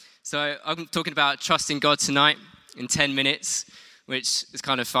So I'm talking about trusting God tonight in 10 minutes, which is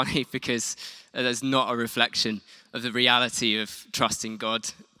kind of funny because there's not a reflection of the reality of trusting God.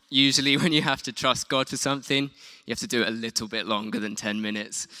 Usually when you have to trust God for something, you have to do it a little bit longer than 10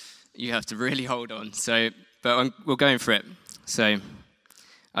 minutes. You have to really hold on. But we're going for it. So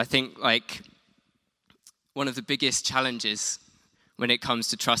I think one of the biggest challenges when it comes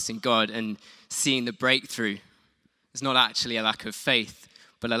to trusting God and seeing the breakthrough is not actually a lack of faith,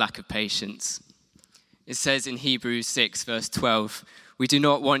 but a lack of patience. It says in Hebrews 6, verse 12, "We do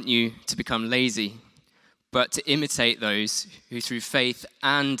not want you to become lazy, but to imitate those who through faith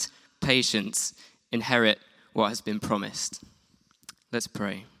and patience inherit what has been promised." Let's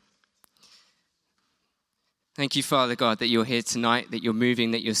pray. Thank you, Father God, that you're here tonight, that you're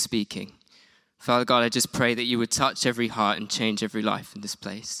moving, that you're speaking. Father God, I just pray that you would touch every heart and change every life in this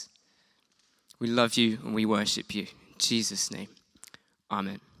place. We love you and we worship you. In Jesus' name,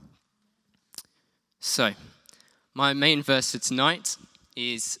 amen. So, my main verse for tonight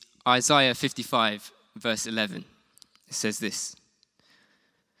is Isaiah 55, verse 11. It says this: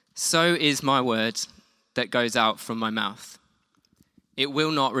 "So is my word that goes out from my mouth. It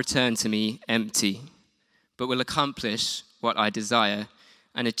will not return to me empty, but will accomplish what I desire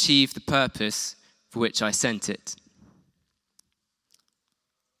and achieve the purpose for which I sent it."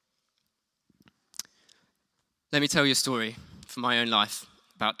 Let me tell you a story from my own life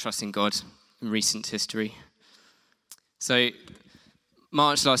about trusting God in recent history. So,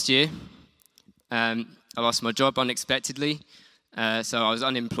 March last year, I lost my job unexpectedly. So I was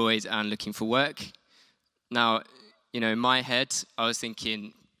unemployed and looking for work. Now, in my head, I was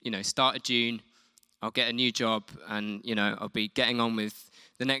thinking, start of June, I'll get a new job and, I'll be getting on with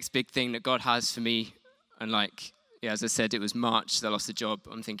the next big thing that God has for me. And as I said, it was March that I lost the job.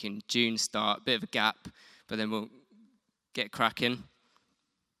 I'm thinking June start, bit of a gap, but then we'll get cracking.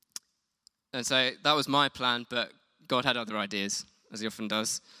 And so that was my plan, but God had other ideas, as he often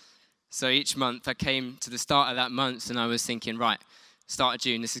does. So each month I came to the start of that month and I was thinking, right, start of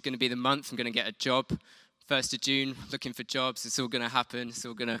June, this is going to be the month I'm going to get a job. 1st of June, looking for jobs, it's all going to happen, it's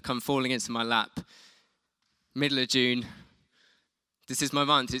all going to come falling into my lap. Middle of June, this is my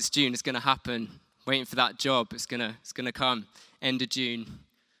month, it's June, it's going to happen. Waiting for that job, it's going to come. End of June.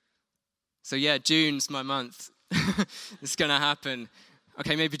 So yeah, June's my month. It's going to happen.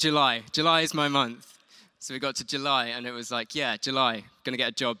 Okay, maybe July. July is my month. So we got to July and it was July, going to get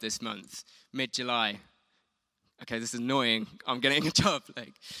a job this month. Mid-July. Okay, this is annoying. I'm getting a job.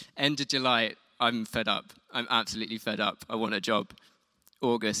 End of July, I'm fed up. I'm absolutely fed up. I want a job.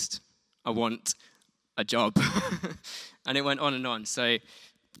 August, I want a job. And it went on and on. So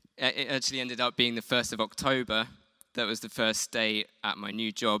it actually ended up being the 1st of October. That was the first day at my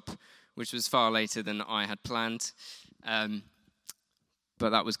new job, which was far later than I had planned. But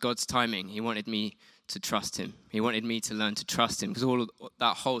that was God's timing. He wanted me to trust him. He wanted me to learn to trust him. Because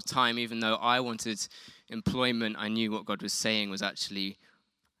that whole time, even though I wanted employment, I knew what God was saying was actually,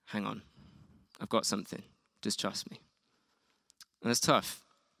 hang on, I've got something. Just trust me. And that's tough.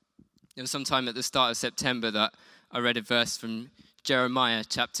 There was some time at the start of September that I read a verse from Jeremiah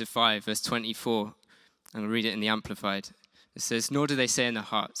chapter 5, verse 24. I'm going to read it in the Amplified. It says, "Nor do they say in their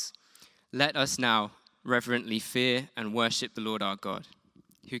hearts, 'Let us now reverently fear and worship the Lord our God,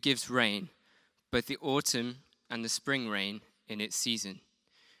 who gives rain, both the autumn and the spring rain in its season,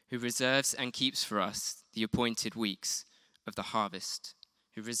 who reserves and keeps for us the appointed weeks of the harvest,'"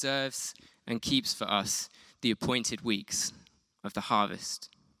 who reserves and keeps for us the appointed weeks of the harvest.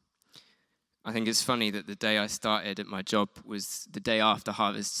 I think it's funny that the day I started at my job was the day after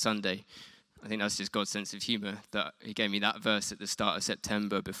Harvest Sunday. I think that's just God's sense of humor, that he gave me that verse at the start of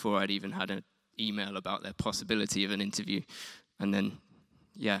September before I'd even had an email about their possibility of an interview. And then,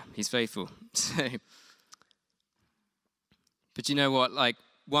 he's faithful. But you know what?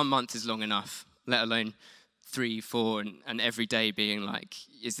 1 month is long enough, let alone 3, 4, and every day being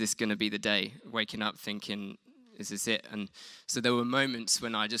is this going to be the day? Waking up thinking, is this it? And so there were moments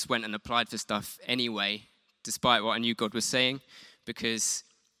when I just went and applied for stuff anyway, despite what I knew God was saying, because,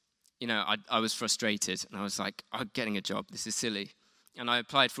 I was frustrated. And I was like, I'm getting a job. This is silly. And I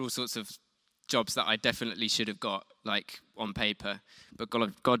applied for all sorts of jobs that I definitely should have got, on paper. But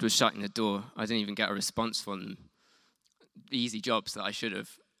God was shutting the door. I didn't even get a response from them. Easy jobs that I should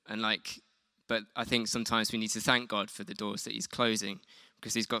have. And but I think sometimes we need to thank God for the doors that he's closing,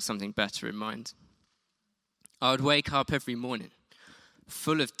 because he's got something better in mind. I would wake up every morning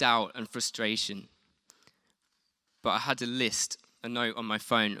full of doubt and frustration. But I had a note on my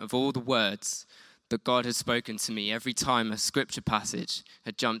phone of all the words that God had spoken to me every time a scripture passage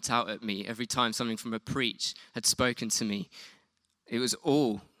had jumped out at me, every time something from a preach had spoken to me. It was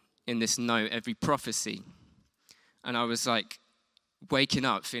all in this note every prophecy. And I was like waking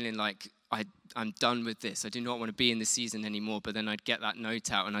up feeling like I'm done with this. I do not want to be in this season anymore. But then I'd get that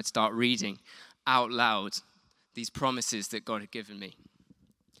note out and I'd start reading out loud these promises that God had given me.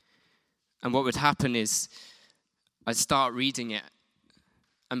 And what would happen is I'd start reading it,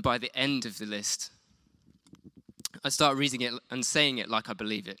 and by the end of the list, I'd start reading it and saying it like I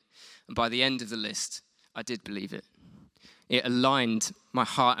believe it. And by the end of the list, I did believe it. It aligned my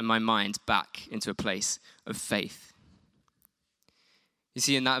heart and my mind back into a place of faith. You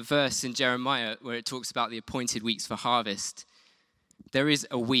see, in that verse in Jeremiah where it talks about the appointed weeks for harvest, there is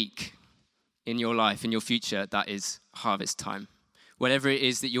a week in your life, in your future, that is harvest time. Whatever it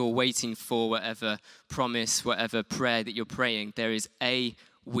is that you're waiting for, whatever promise, whatever prayer that you're praying, there is a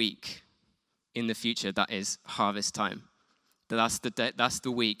week in the future that is harvest time. That's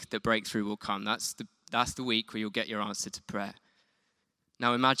the week that breakthrough will come. That's the week where you'll get your answer to prayer.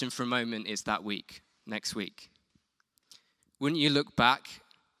 Now imagine for a moment it's that week, next week. Wouldn't you look back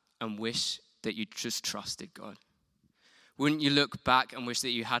and wish that you just trusted God? Wouldn't you look back and wish that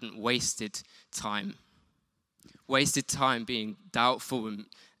you hadn't wasted time? Wasted time being doubtful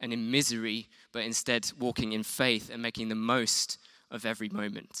and in misery, but instead walking in faith and making the most of every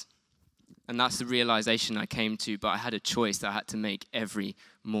moment. And that's the realization I came to, but I had a choice that I had to make every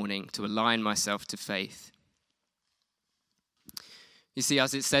morning to align myself to faith. You see,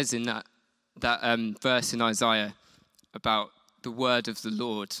 as it says in that verse in Isaiah about the word of the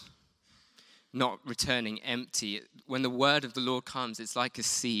Lord not returning empty. When the word of the Lord comes, it's like a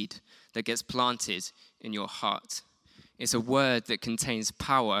seed that gets planted in your heart. It's a word that contains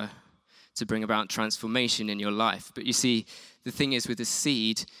power to bring about transformation in your life. But you see, the thing is with a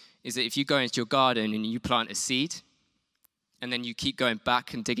seed is that if you go into your garden and you plant a seed, and then you keep going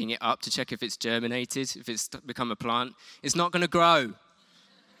back and digging it up to check if it's germinated, if it's become a plant, it's not going to grow,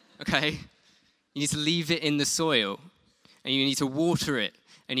 okay? You need to leave it in the soil, and you need to water it,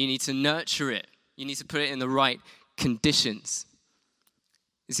 and you need to nurture it. You need to put it in the right conditions.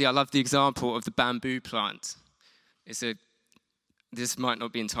 You see, I love the example of the bamboo plant. This might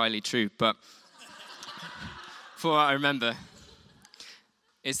not be entirely true, but for what I remember,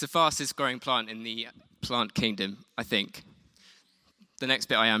 it's the fastest growing plant in the plant kingdom, I think. The next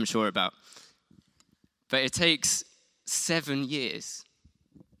bit I am sure about. But it takes 7 years.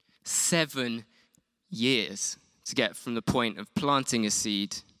 7 years to get from the point of planting a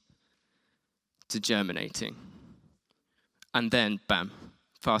seed to germinating. And then, bam,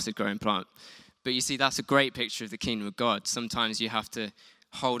 fastest growing plant. But you see, that's a great picture of the kingdom of God. Sometimes you have to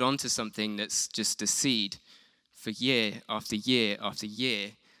hold on to something that's just a seed for year after year after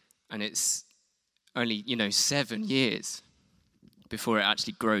year. And it's only, 7 years before it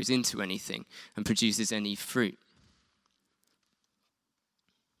actually grows into anything and produces any fruit.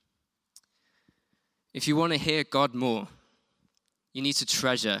 If you want to hear God more, you need to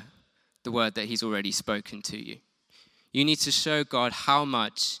treasure the word that he's already spoken to you. You need to show God how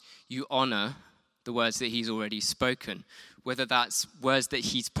much you honor the words that he's already spoken, whether that's words that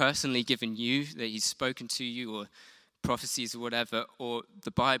he's personally given you, that he's spoken to you, or prophecies or whatever, or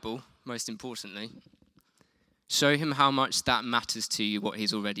the Bible, most importantly. Show him how much that matters to you, what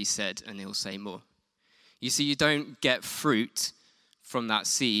he's already said, and he'll say more. You see, you don't get fruit from that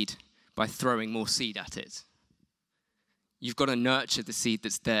seed by throwing more seed at it. You've got to nurture the seed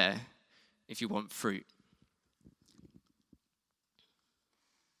that's there if you want fruit.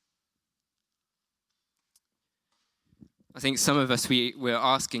 I think some of us, we're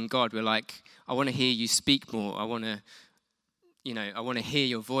asking God, we're like, I want to hear you speak more. I want to hear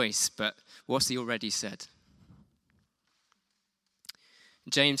your voice, but what's he already said?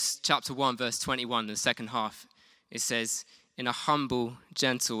 James chapter 1, verse 21, the second half, it says, in a humble,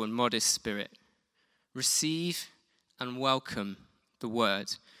 gentle, and modest spirit, receive and welcome the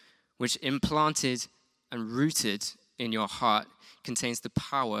word, which implanted and rooted in your heart contains the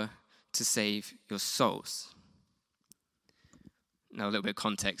power to save your souls. Now, a little bit of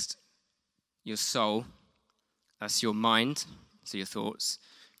context. Your soul, that's your mind, so your thoughts.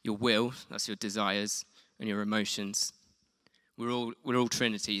 Your will, that's your desires and your emotions. We're all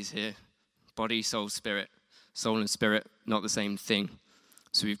trinities here. Body, soul, spirit. Soul and spirit, not the same thing.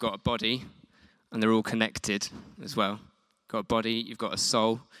 So we've got a body, and they're all connected as well. You've got a body, you've got a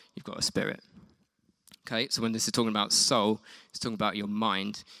soul, you've got a spirit. Okay, so when this is talking about soul, it's talking about your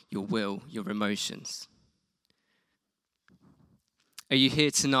mind, your will, your emotions. Are you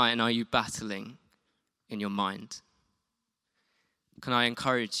here tonight and are you battling in your mind? Can I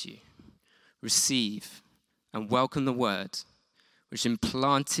encourage you? Receive and welcome the word, which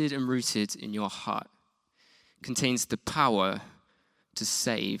implanted and rooted in your heart contains the power to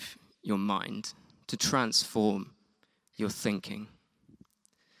save your mind, to transform your thinking?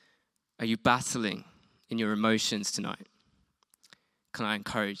 Are you battling in your emotions tonight? Can I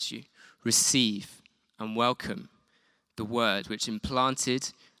encourage you? Receive and welcome the word which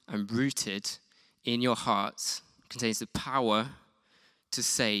implanted and rooted in your hearts contains the power to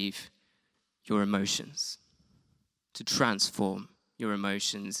save your emotions, to transform your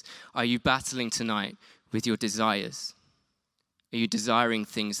emotions. Are you battling tonight with your desires? Are you desiring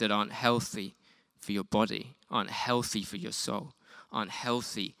things that aren't healthy for your body, aren't healthy for your soul, aren't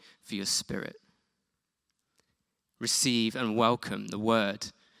healthy for your spirit? Receive and welcome the word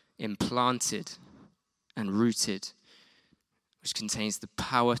implanted and rooted, which contains the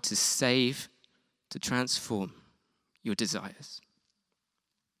power to save, to transform your desires.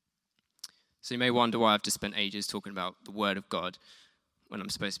 So you may wonder why I've just spent ages talking about the word of God when I'm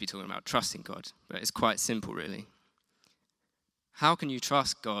supposed to be talking about trusting God. But it's quite simple, really. How can you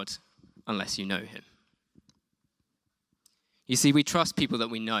trust God unless you know him? You see, we trust people that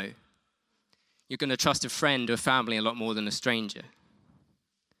we know. You're going to trust a friend or family a lot more than a stranger.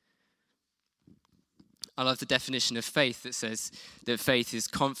 I love the definition of faith that says that faith is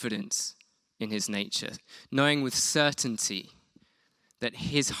confidence in his nature, knowing with certainty that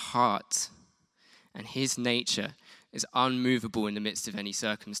his heart and his nature is unmovable in the midst of any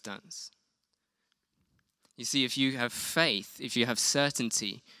circumstance. You see, if you have faith, if you have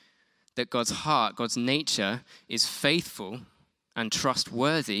certainty that God's heart, God's nature is faithful and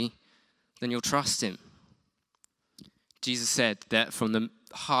trustworthy, then you'll trust him. Jesus said that from the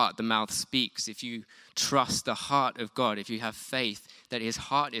heart, the mouth speaks. If you trust the heart of God, if you have faith that his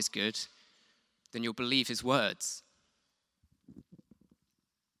heart is good, then you'll believe his words.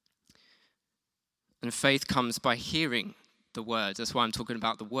 And faith comes by hearing the word. That's why I'm talking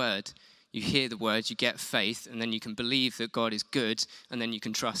about the word. You hear the word, you get faith, and then you can believe that God is good, and then you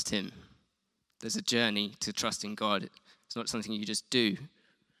can trust him. There's a journey to trusting God. It's not something you just do.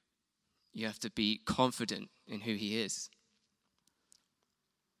 You have to be confident in who he is.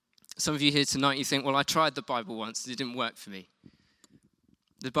 Some of you here tonight, you think, well, I tried the Bible once. It didn't work for me.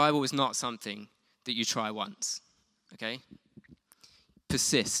 The Bible is not something that you try once, okay?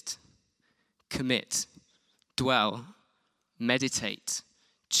 Persist, commit, dwell, meditate,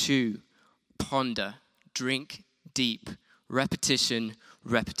 chew, ponder, drink deep, repetition,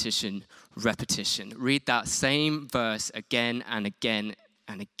 repetition, repetition. Read that same verse again and again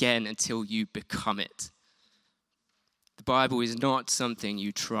and again until you become it. The Bible is not something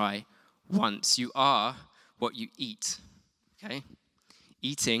you try once. You are what you eat, okay?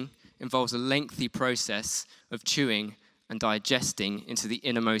 Eating involves a lengthy process of chewing and digesting into the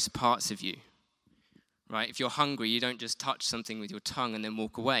innermost parts of you, right? If you're hungry, you don't just touch something with your tongue and then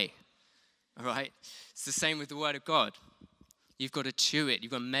walk away, all right? It's the same with the word of God. You've got to chew it.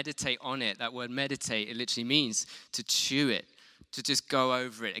 You've got to meditate on it. That word meditate, it literally means to chew it, to just go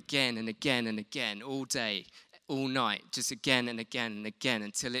over it again and again and again, all day, all night, just again and again and again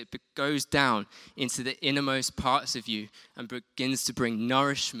until it goes down into the innermost parts of you and begins to bring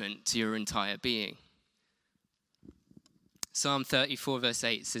nourishment to your entire being. Psalm 34 verse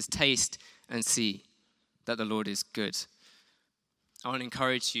 8 says, taste and see that the Lord is good. I want to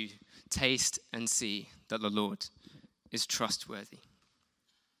encourage you, taste and see that the Lord is trustworthy.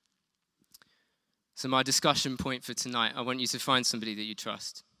 So my discussion point for tonight, I want you to find somebody that you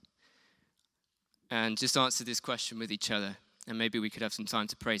trust. And just answer this question with each other. And maybe we could have some time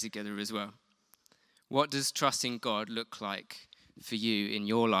to pray together as well. What does trusting God look like for you in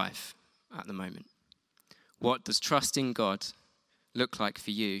your life at the moment? What does trusting God look like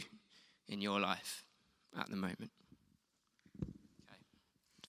for you in your life at the moment?